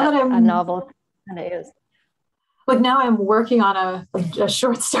 And but now that I'm a novel kind of is. like now I'm working on a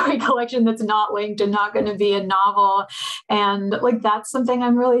short story collection that's not linked and not going to be a novel. And like, that's something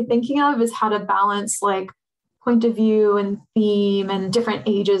I'm really thinking of, is how to balance like point of view and theme and different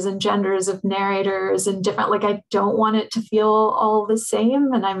ages and genders of narrators and different, like, I don't want it to feel all the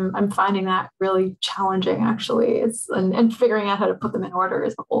same. And I'm finding that really challenging, actually. And figuring out how to put them in order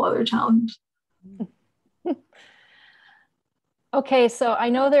is a whole other challenge. Okay, so I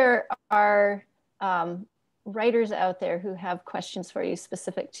know there are writers out there who have questions for you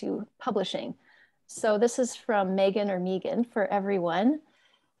specific to publishing. So this is from Megan or Megan for everyone.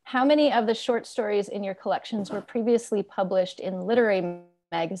 How many of the short stories in your collections were previously published in literary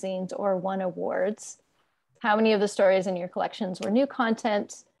magazines or won awards? How many of the stories in your collections were new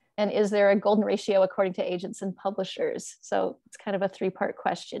content? And is there a golden ratio according to agents and publishers? So it's kind of a three-part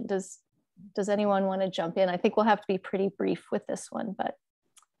question. Does anyone want to jump in? I think we'll have to be pretty brief with this one, but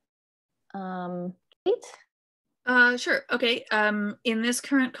Kate? Sure. Okay. In this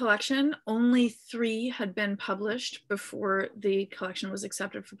current collection, only 3 had been published before the collection was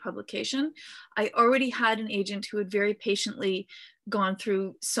accepted for publication. I already had an agent who had very patiently gone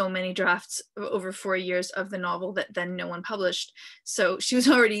through so many drafts over 4 years of the novel that then no one published. So she was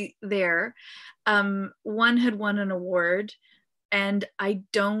already there. One had won an award, and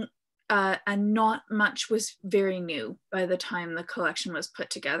and not much was very new by the time the collection was put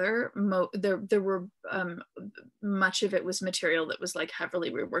together. There were much of it was material that was like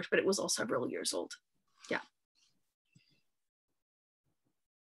heavily reworked, but it was all several years old. Yeah.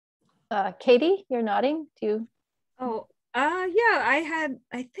 Katie, you're nodding. Do you? Oh, yeah,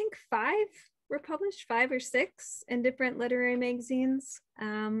 I think 5 were published, 5 or 6 in different literary magazines.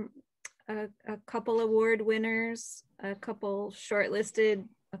 A couple award winners, a couple shortlisted,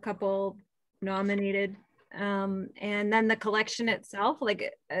 a couple nominated, and then the collection itself,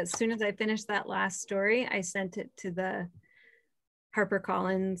 like as soon as I finished that last story, I sent it to the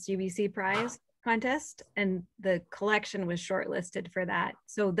HarperCollins UBC Prize contest, and the collection was shortlisted for that.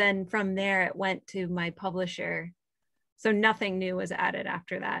 So then from there it went to my publisher. So nothing new was added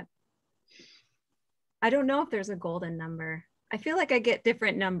after that. I don't know if there's a golden number. I feel like I get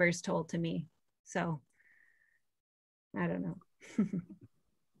different numbers told to me. So I don't know.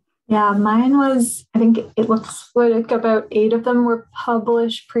 Yeah, mine was, I think it looks like about 8 of them were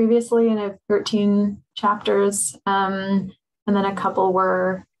published previously, and I have 13 chapters. And then a couple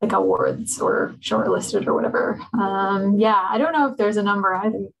were like awards or shortlisted or whatever. Yeah, I don't know if there's a number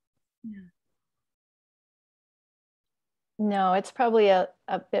either. No, it's probably a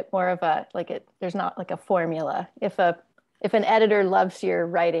bit more of a, there's not like a formula. If an editor loves your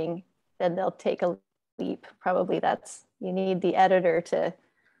writing, then they'll take a leap. Probably you need the editor to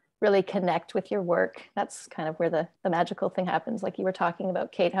really connect with your work. That's kind of where the magical thing happens. Like you were talking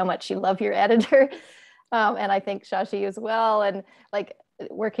about, Kate, how much you love your editor. And I think Shashi as well. And like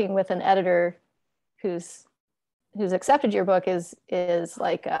working with an editor who's accepted your book is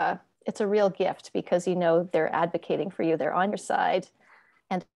like, it's a real gift, because you know they're advocating for you, they're on your side,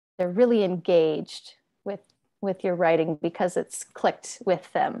 and they're really engaged with your writing because it's clicked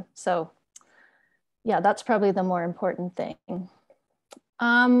with them. So yeah, that's probably the more important thing.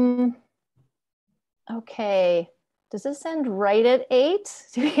 Okay, does this end right at 8?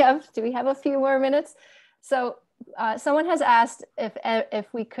 Do we have a few more minutes? So someone has asked if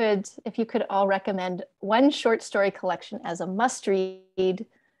you could all recommend one short story collection as a must read.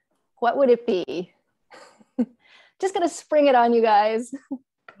 What would it be? Just gonna spring it on you guys.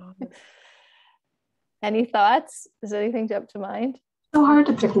 Any thoughts? Does anything jump to mind? So hard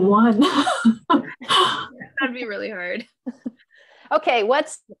to pick one. That'd be really hard. Okay,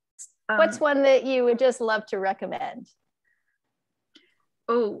 what's one that you would just love to recommend?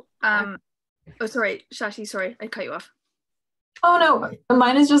 Sorry, Shashi, sorry, I cut you off. Oh no,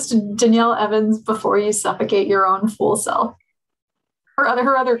 mine is just Danielle Evans' Before You Suffocate Your Own Fool Self. Her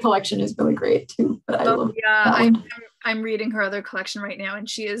other collection is really great too. But I love that one. I'm reading her other collection right now, and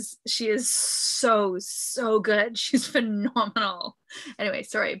she is so good. She's phenomenal. Anyway,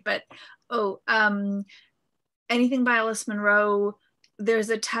 sorry, but anything by Alice Munro. There's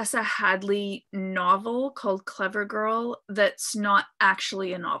a Tessa Hadley novel called Clever Girl that's not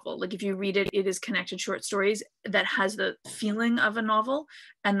actually a novel. Like if you read it, it is connected short stories that has the feeling of a novel.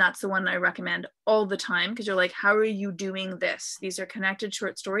 And that's the one I recommend all the time, because you're like, how are you doing this? These are connected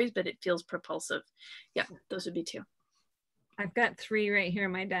short stories, but it feels propulsive. Yeah, those would be 2. I've got 3 right here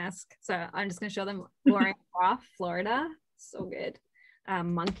on my desk. So I'm just gonna show them. Lauren Croft, Florida, so good.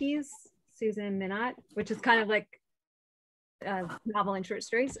 Monkeys, Susan Minot, which is kind of like novel and short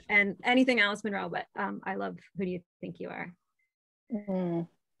stories, and anything Alice Munro, but I love Who Do You Think You Are?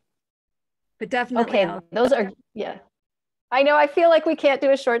 but definitely. Okay, those are, yeah. I know, I feel like we can't do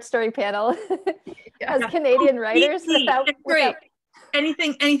a short story panel as Canadian writers without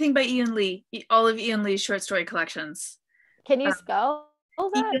anything by Ian Lee, all of Ian Lee's short story collections. Can you spell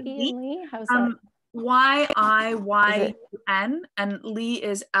that, Ian Lee? How's that? Y-I-Y-U-N, and Lee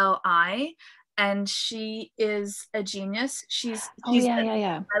is L-I, and she is a genius. She's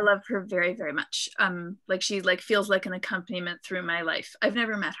yeah. I love her very, very much. Like she like feels like an accompaniment through my life. I've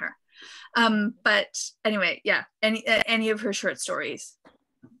never met her. But anyway, yeah, any of her short stories.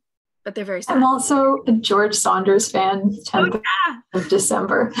 But they're very sad. I'm also a George Saunders fan, 10th of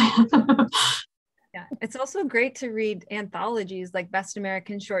December. Yeah, it's also great to read anthologies like Best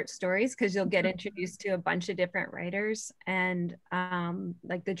American Short Stories, because you'll get introduced to a bunch of different writers, and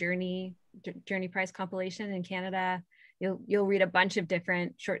like the Journey Prize compilation in Canada, you'll read a bunch of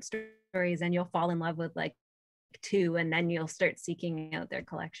different short stories and you'll fall in love with like 2, and then you'll start seeking out their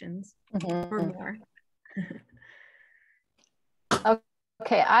collections or more.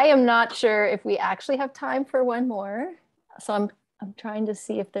 Okay, I am not sure if we actually have time for one more, so I'm trying to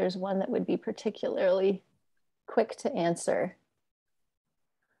see if there's one that would be particularly quick to answer.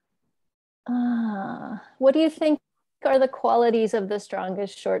 What do you think are the qualities of the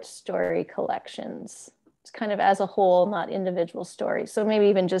strongest short story collections? It's kind of as a whole, not individual stories. So maybe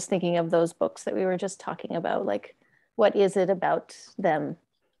even just thinking of those books that we were just talking about, like what is it about them?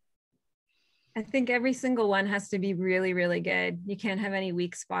 I think every single one has to be really, really good. You can't have any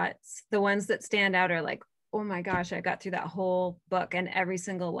weak spots. The ones that stand out are like, oh my gosh, I got through that whole book, and every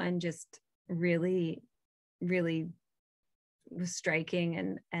single one just really, really was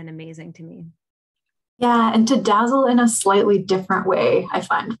striking and amazing to me. Yeah, and to dazzle in a slightly different way, I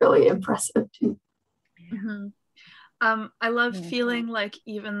find really impressive too. I love feeling like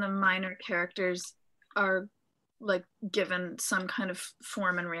even the minor characters are like given some kind of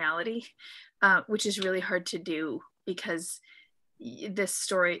form and reality, which is really hard to do because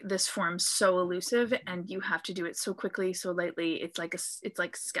this form's so elusive and you have to do it so quickly, so lightly. It's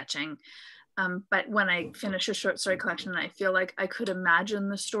like sketching. But when I finish a short story collection, I feel like I could imagine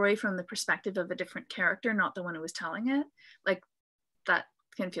the story from the perspective of a different character, not the one who was telling it. Like that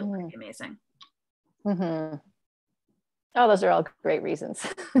can feel pretty amazing. Oh, those are all great reasons.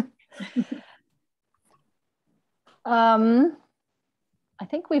 I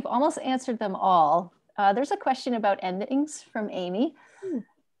think we've almost answered them all. There's a question about endings from Amy.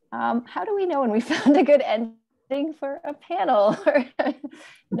 How do we know when we found a good ending for a panel?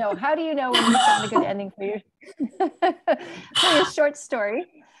 No, how do you know when you found a good ending for your short story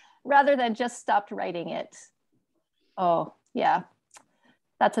rather than just stopped writing it? Oh, yeah,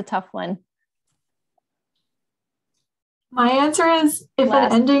 that's a tough one. My answer is if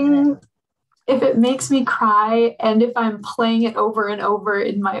it makes me cry and if I'm playing it over and over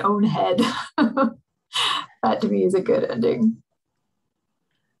in my own head, that to me is a good ending.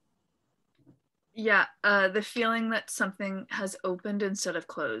 Yeah, the feeling that something has opened instead of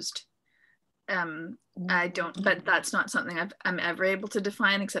closed. But that's not something I'm ever able to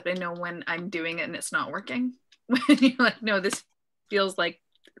define, except I know when I'm doing it and it's not working. When you're like, no, this feels like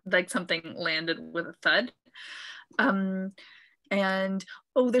something landed with a thud. And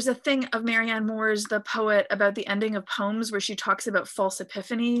there's a thing of Marianne Moore's, the poet, about the ending of poems where she talks about false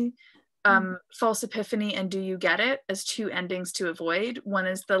epiphany and do you get it as 2 endings to avoid. One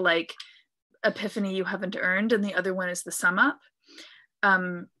is the like epiphany you haven't earned, and the other one is the sum up.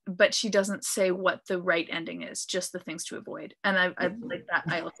 But she doesn't say what the right ending is, just the things to avoid. And I like that.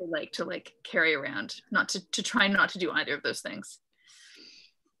 I also like to like carry around, not to try not to do either of those things.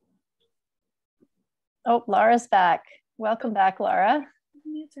 Oh, Laura's back. Welcome back, Laura.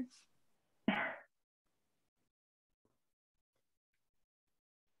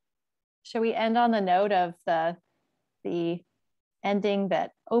 Shall we end on the note of the ending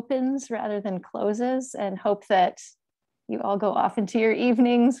that opens rather than closes, and hope that you all go off into your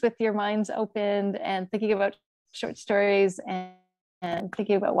evenings with your minds opened and thinking about short stories and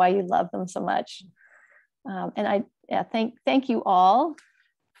thinking about why you love them so much. And thank you all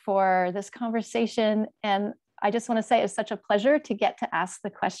for this conversation. And I just want to say it's such a pleasure to get to ask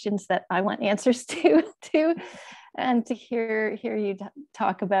the questions that I want answers to and to hear you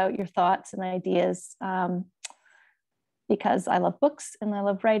talk about your thoughts and ideas, because I love books and I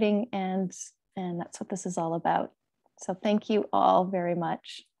love writing, and that's what this is all about. So thank you all very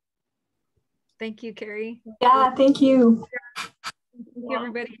much. Thank you, Carrie. Yeah, thank you. Thank you,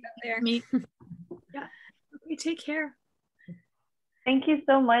 everybody out there. Yeah. Okay, take care. Thank you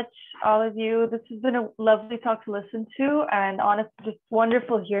so much, all of you. This has been a lovely talk to listen to, and honestly, just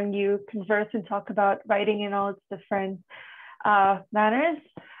wonderful hearing you converse and talk about writing in all its different manners.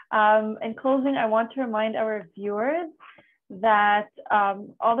 In closing, I want to remind our viewers that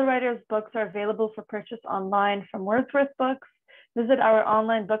all the writers' books are available for purchase online from Wordsworth Books. Visit our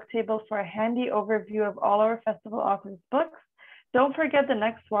online book table for a handy overview of all our festival authors' books. Don't forget the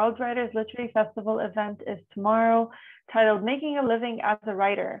next Wild Writers Literary Festival event is tomorrow, titled Making a Living as a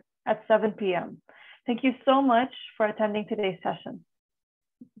Writer at 7 p.m. Thank you so much for attending today's session.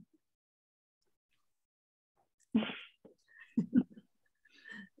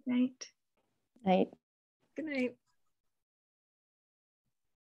 Night. Night. Good night.